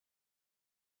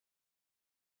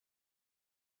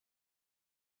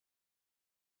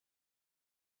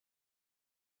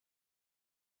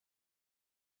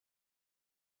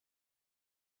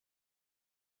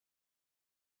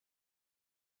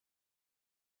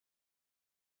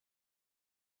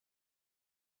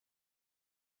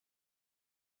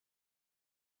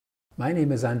My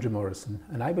name is Andrew Morrison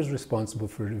and I was responsible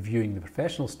for reviewing the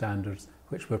professional standards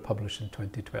which were published in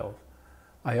 2012.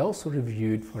 I also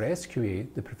reviewed for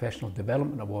SQA the Professional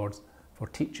Development Awards for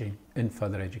teaching in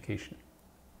further education.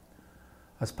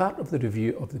 As part of the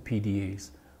review of the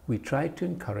PDAs, we tried to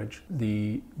encourage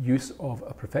the use of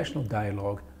a professional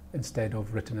dialogue instead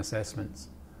of written assessments.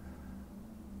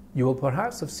 You will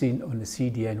perhaps have seen on the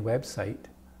CDN website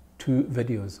 2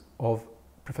 videos of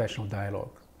professional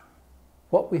dialogue.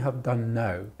 What we have done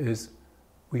now is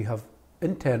we have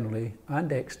internally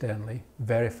and externally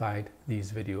verified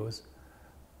these videos,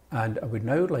 and I would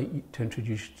now like to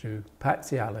introduce you to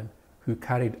Patsy Allen, who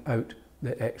carried out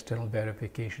the external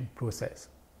verification process.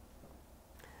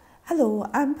 Hello,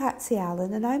 I'm Patsy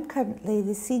Allen and I'm currently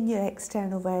the Senior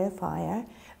External Verifier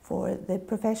for the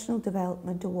Professional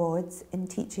Development Awards in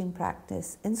Teaching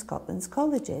Practice in Scotland's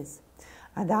colleges.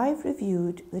 And I've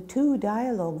reviewed the 2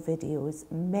 dialogue videos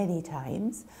many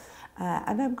times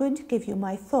and I'm going to give you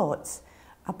my thoughts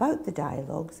about the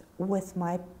dialogues with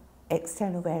my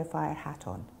External Verifier hat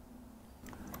on.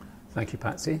 Thank you,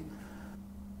 Patsy.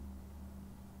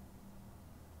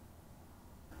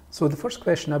 So the first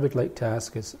question I would like to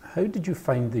ask is, how did you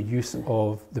find the use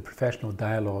of the professional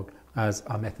dialogue as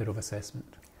a method of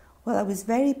assessment? Well, I was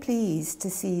very pleased to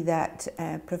see that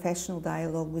professional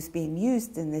dialogue was being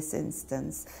used in this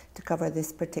instance to cover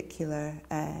this particular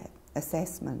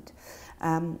assessment.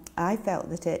 I felt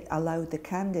that it allowed the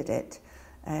candidate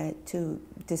to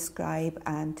describe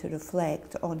and to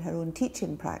reflect on her own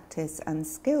teaching practice and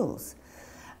skills.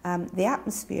 The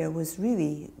atmosphere was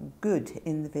really good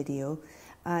in the video,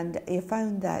 and I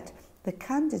found that the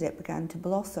candidate began to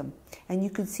blossom, and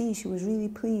you could see she was really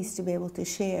pleased to be able to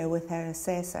share with her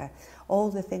assessor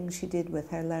all the things she did with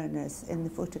her learners in the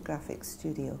photographic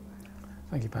studio.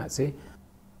 Thank you, Patsy.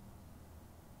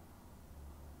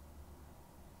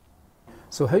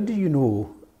 So how do you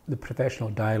know the professional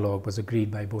dialogue was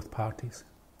agreed by both parties?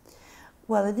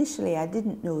 Well, initially I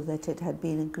didn't know that it had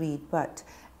been agreed, but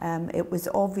it was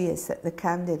obvious that the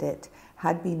candidate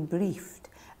had been briefed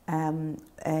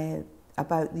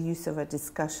about the use of a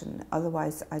discussion.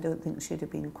 Otherwise, I don't think she'd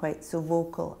have been quite so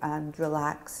vocal and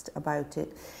relaxed about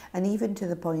it, and even to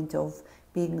the point of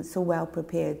being so well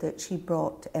prepared that she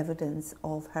brought evidence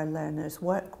of her learners'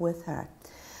 work with her.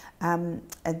 And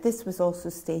this was also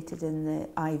stated in the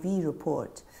IV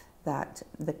report, that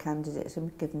the candidate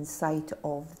had given sight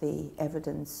of the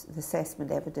evidence, the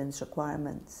assessment evidence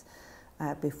requirements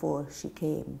before she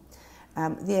came.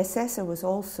 The assessor was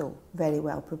also very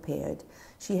well prepared.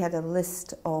 She had a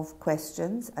list of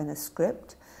questions and a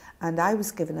script, and I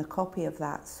was given a copy of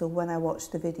that, so when I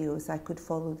watched the videos I could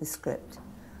follow the script.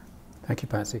 Thank you,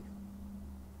 Patsy.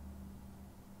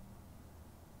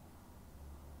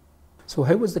 So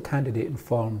how was the candidate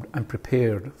informed and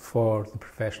prepared for the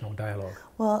professional dialogue?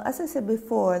 Well, as I said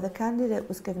before, the candidate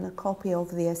was given a copy of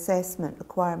the assessment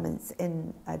requirements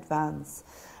in advance.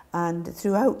 And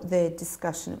throughout the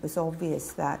discussion, it was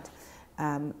obvious that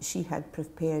she had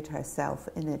prepared herself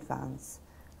in advance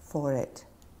for it.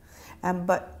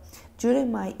 But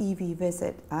during my EV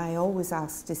visit, I always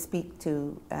asked to speak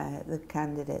to the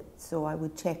candidate, so I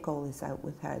would check all this out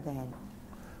with her then.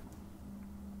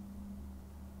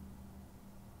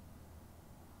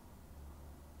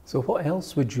 So what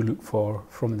else would you look for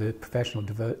from the professional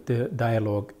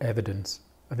dialogue evidence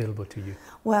available to you?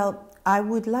 Well, I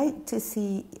would like to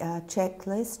see a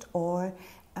checklist or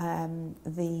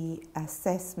the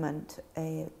assessment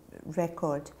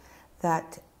record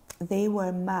that they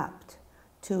were mapped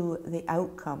to the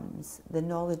outcomes, the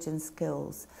knowledge and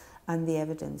skills and the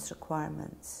evidence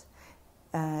requirements,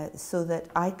 so that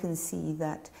I can see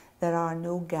that there are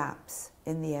no gaps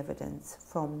in the evidence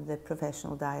from the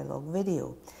professional dialogue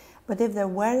video. But if there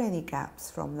were any gaps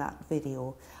from that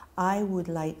video, I would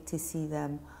like to see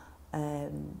them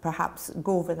perhaps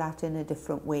go over that in a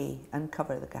different way and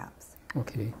cover the gaps.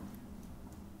 Okay.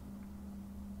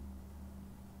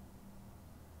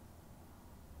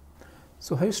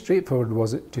 So how straightforward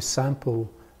was it to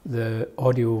sample the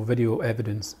audio-video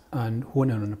evidence and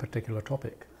hone in on a particular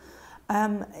topic?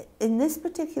 In this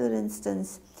particular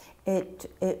instance, it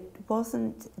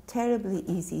wasn't terribly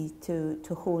easy to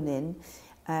hone in.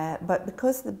 But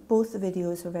because both the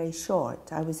videos were very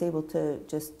short, I was able to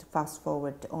just fast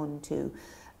forward on to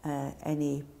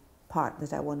any part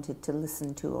that I wanted to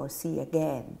listen to or see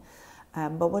again.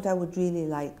 But what I would really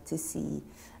like to see,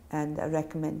 and a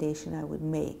recommendation I would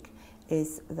make,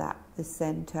 is that the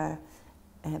centre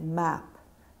map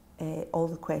all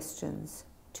the questions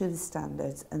to the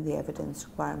standards and the evidence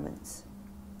requirements.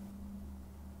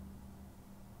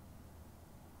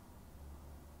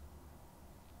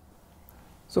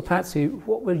 So Patsy,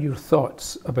 what were your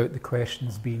thoughts about the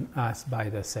questions being asked by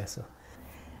the assessor?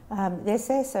 The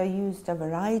assessor used a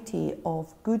variety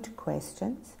of good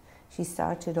questions. She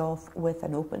started off with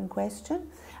an open question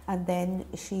and then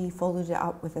she followed it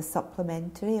up with a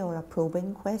supplementary or a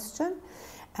probing question.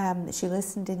 She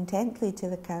listened intently to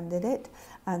the candidate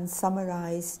and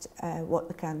summarised what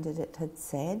the candidate had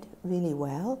said really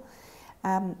well.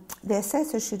 The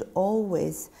assessor should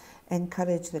always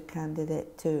encourage the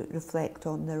candidate to reflect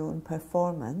on their own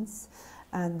performance,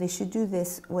 and they should do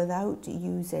this without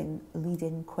using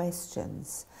leading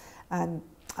questions. And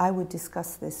I would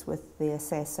discuss this with the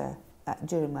assessor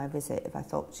during my visit if I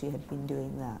thought she had been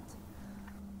doing that.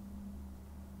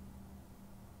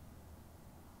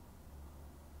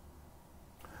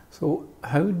 So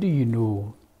how do you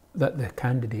know that the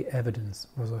candidate evidence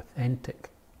was authentic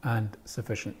and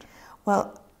sufficient?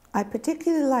 Well, I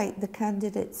particularly liked the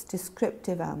candidate's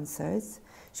descriptive answers.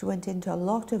 She went into a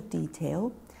lot of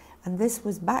detail, and this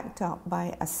was backed up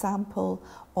by a sample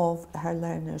of her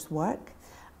learner's work,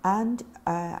 and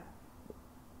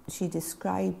she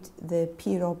described the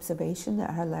peer observation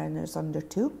that her learners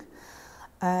undertook.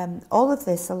 All of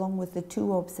this, along with the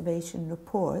 2 observation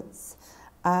reports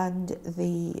and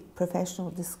the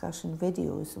professional discussion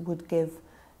videos, would give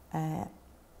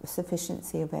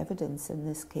sufficiency of evidence in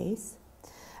this case.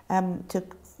 To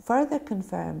further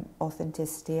confirm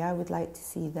authenticity, I would like to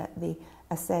see that the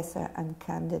assessor and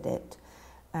candidate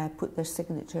put their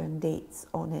signature and dates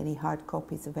on any hard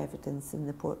copies of evidence in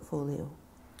the portfolio.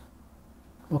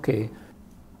 Okay.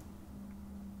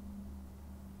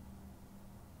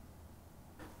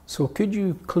 So could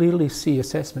you clearly see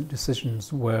assessment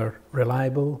decisions were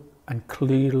reliable and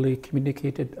clearly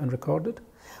communicated and recorded?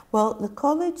 Well, the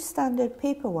college standard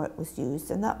paperwork was used,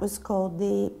 and that was called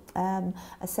the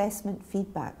assessment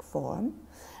feedback form.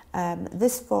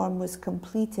 This form was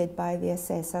completed by the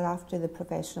assessor after the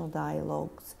professional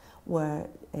dialogues were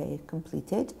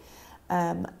completed,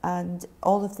 and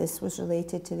all of this was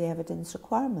related to the evidence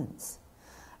requirements.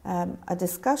 A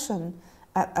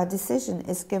decision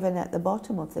is given at the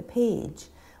bottom of the page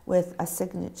with a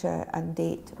signature and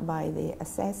date by the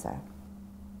assessor.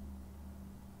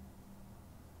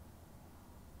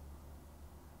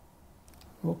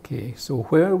 Okay, so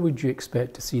where would you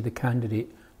expect to see the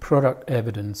candidate product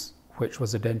evidence which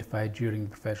was identified during the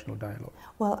professional dialogue?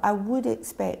 Well, I would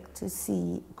expect to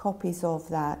see copies of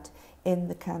that in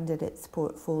the candidate's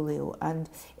portfolio and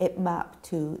it mapped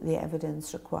to the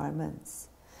evidence requirements.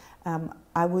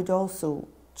 I would also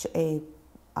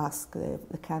ask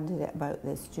the candidate about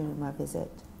this during my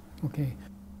visit. Okay.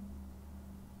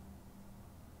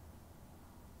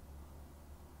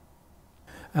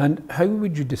 And how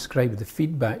would you describe the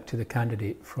feedback to the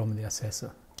candidate from the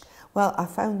assessor? Well, I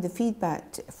found the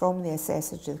feedback from the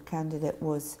assessor to the candidate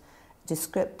was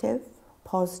descriptive,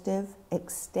 positive,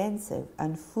 extensive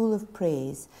and full of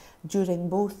praise during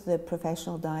both the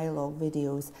professional dialogue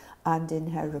videos and in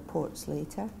her reports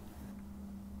later.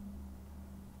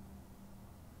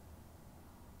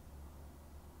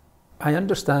 I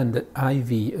understand that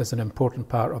IV is an important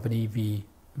part of an EV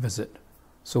visit.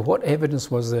 So what evidence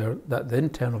was there that the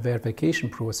internal verification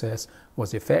process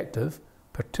was effective,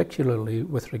 particularly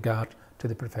with regard to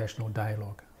the professional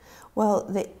dialogue? Well,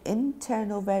 the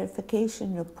internal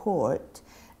verification report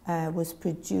was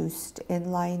produced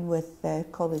in line with the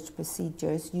college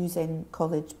procedures using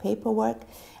college paperwork,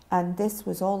 and this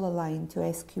was all aligned to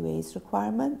SQA's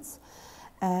requirements.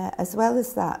 As well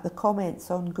as that, the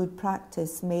comments on good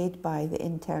practice made by the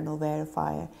internal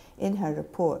verifier in her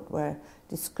report were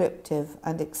descriptive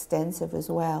and extensive as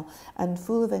well, and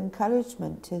full of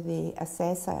encouragement to the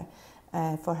assessor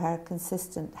for her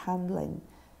consistent handling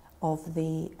of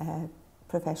the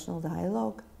professional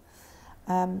dialogue.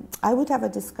 I would have a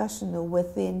discussion though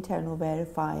with the internal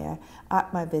verifier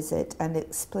at my visit and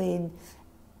explain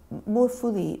more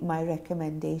fully my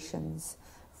recommendations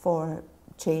for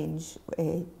change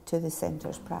to the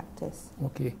centre's practice.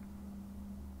 Okay.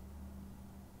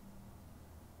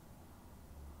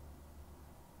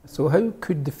 So how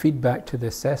could the feedback to the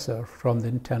assessor from the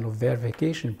internal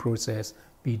verification process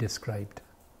be described?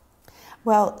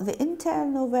 Well, the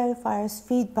internal verifier's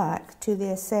feedback to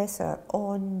the assessor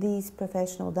on these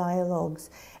professional dialogues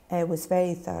was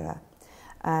very thorough,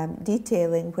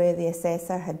 detailing where the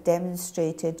assessor had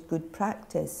demonstrated good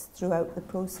practice throughout the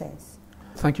process.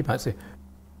 Thank you, Patsy.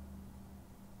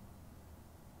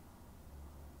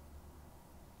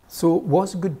 So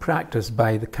was good practice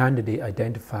by the candidate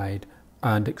identified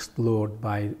and explored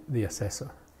by the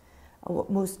assessor? Oh,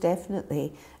 most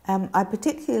definitely. I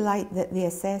particularly like that the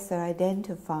assessor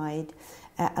identified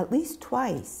at least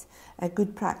twice a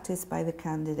good practice by the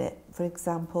candidate. For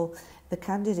example, the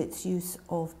candidate's use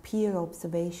of peer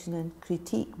observation and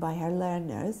critique by her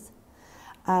learners,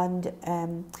 and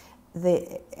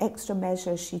the extra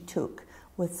measures she took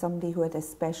with somebody who had a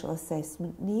special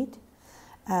assessment need.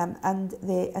 And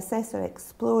the assessor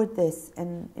explored this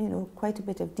in quite a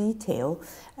bit of detail,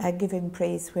 giving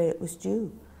praise where it was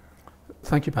due.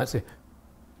 Thank you, Patsy.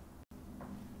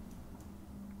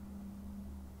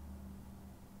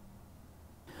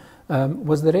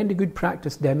 Was there any good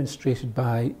practice demonstrated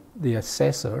by the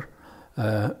assessor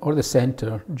or the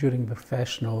centre during the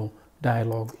professional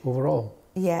dialogue overall?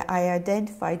 Yeah, I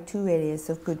identified two areas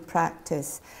of good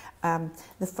practice.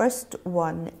 The first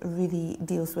one really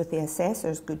deals with the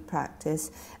assessor's good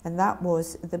practice, and that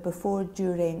was the before,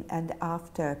 during and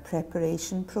after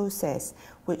preparation process,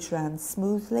 which ran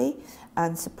smoothly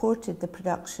and supported the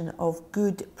production of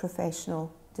good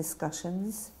professional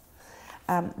discussions.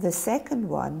 The second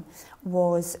one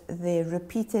was the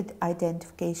repeated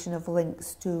identification of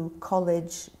links to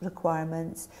college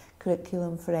requirements,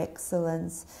 curriculum for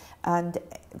excellence, and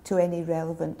to any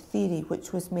relevant theory,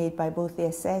 which was made by both the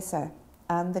assessor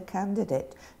and the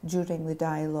candidate during the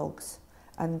dialogues.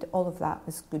 And all of that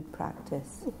was good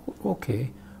practice.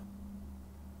 Okay.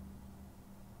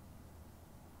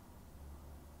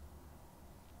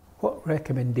 What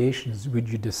recommendations would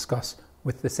you discuss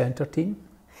with the centre team?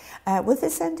 With the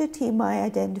centre team, I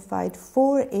identified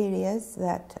 4 areas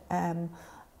that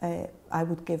I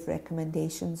would give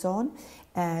recommendations on.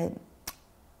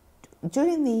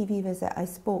 During the EV visit, I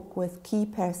spoke with key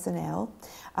personnel.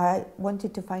 I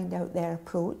wanted to find out their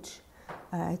approach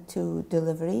to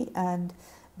delivery and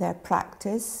their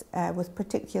practice with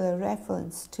particular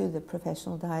reference to the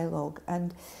professional dialogue.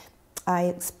 And I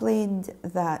explained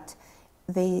that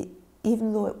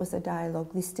even though it was a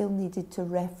dialogue, they still needed to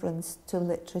reference to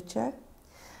literature,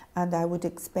 and I would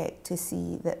expect to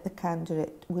see that the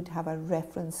candidate would have a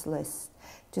reference list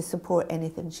to support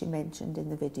anything she mentioned in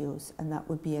the videos, and that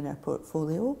would be in her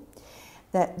portfolio.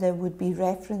 That there would be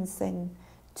referencing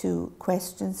to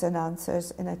questions and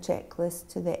answers in a checklist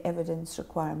to the evidence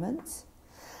requirements.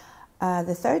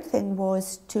 The third thing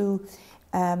was to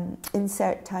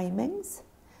insert timings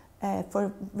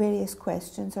for various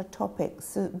questions or topics,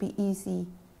 so it would be easy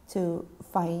to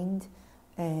find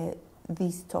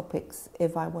these topics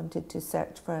if I wanted to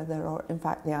search further, or in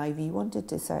fact the IV wanted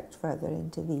to search further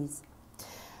into these.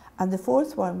 And the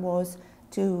fourth one was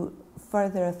to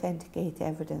further authenticate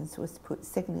evidence, was to put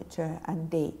signature and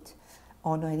date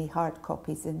on any hard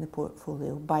copies in the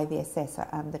portfolio by the assessor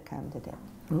and the candidate.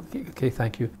 Okay,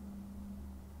 thank you.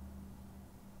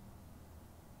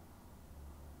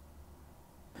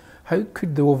 How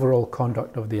could the overall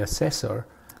conduct of the assessor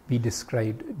be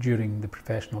described during the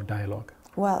professional dialogue?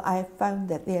 Well, I found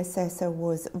that the assessor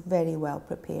was very well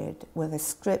prepared with a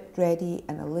script ready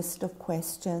and a list of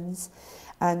questions,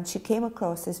 and she came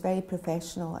across as very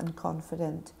professional and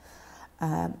confident.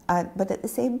 But at the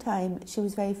same time, she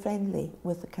was very friendly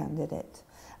with the candidate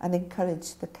and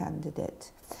encouraged the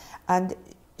candidate. And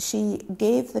she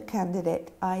gave the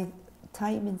candidate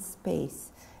time and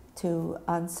space to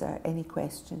answer any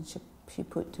questions she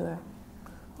put to her.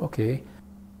 Okay.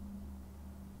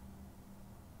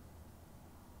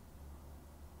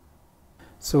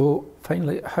 So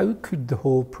finally, how could the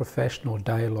whole professional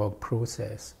dialogue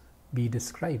process be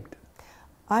described?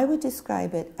 I would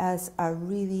describe it as a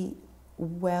really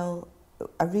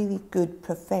good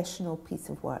professional piece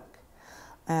of work.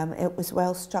 It was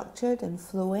well structured and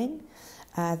flowing.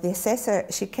 The assessor,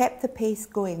 she kept the pace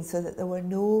going so that there were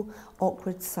no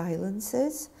awkward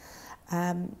silences.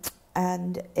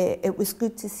 And it was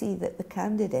good to see that the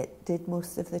candidate did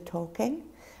most of the talking,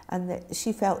 and that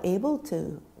she felt able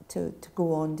to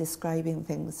go on describing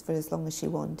things for as long as she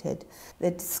wanted.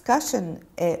 The discussion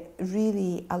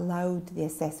really allowed the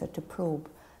assessor to probe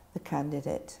the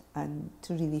candidate and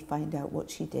to really find out what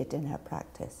she did in her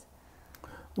practice.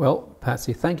 Well,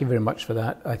 Patsy, thank you very much for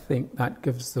that. I think that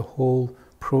gives the whole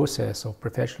process of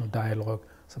professional dialogue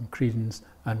some credence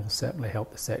and will certainly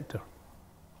help the sector.